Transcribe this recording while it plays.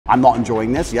I'm not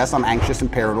enjoying this. Yes, I'm anxious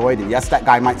and paranoid, and yes, that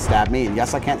guy might stab me, and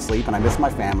yes, I can't sleep, and I miss my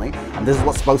family, and this is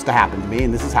what's supposed to happen to me,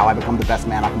 and this is how I become the best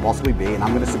man I can possibly be, and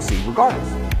I'm going to succeed regardless.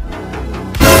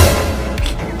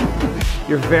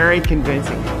 You're very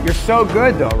convincing. You're so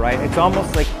good though, right? It's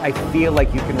almost like I feel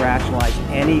like you can rationalize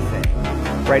anything,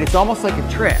 right? It's almost like a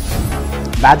trick.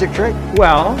 Magic trick?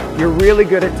 Well, you're really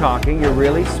good at talking, you're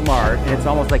really smart, and it's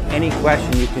almost like any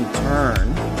question you can turn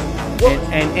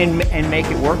and make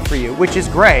it work for you, which is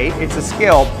great. It's a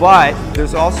skill, but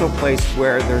there's also a place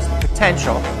where there's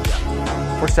potential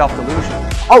for self-delusion.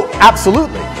 Oh,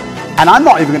 absolutely. And I'm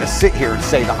not even going to sit here and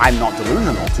say that I'm not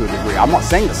delusional to a degree. I'm not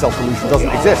saying that self-delusion doesn't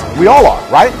exist. We all are,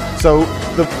 right? So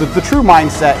the true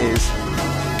mindset is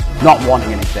not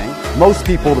wanting anything. Most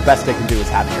people, the best they can do is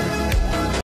having everything.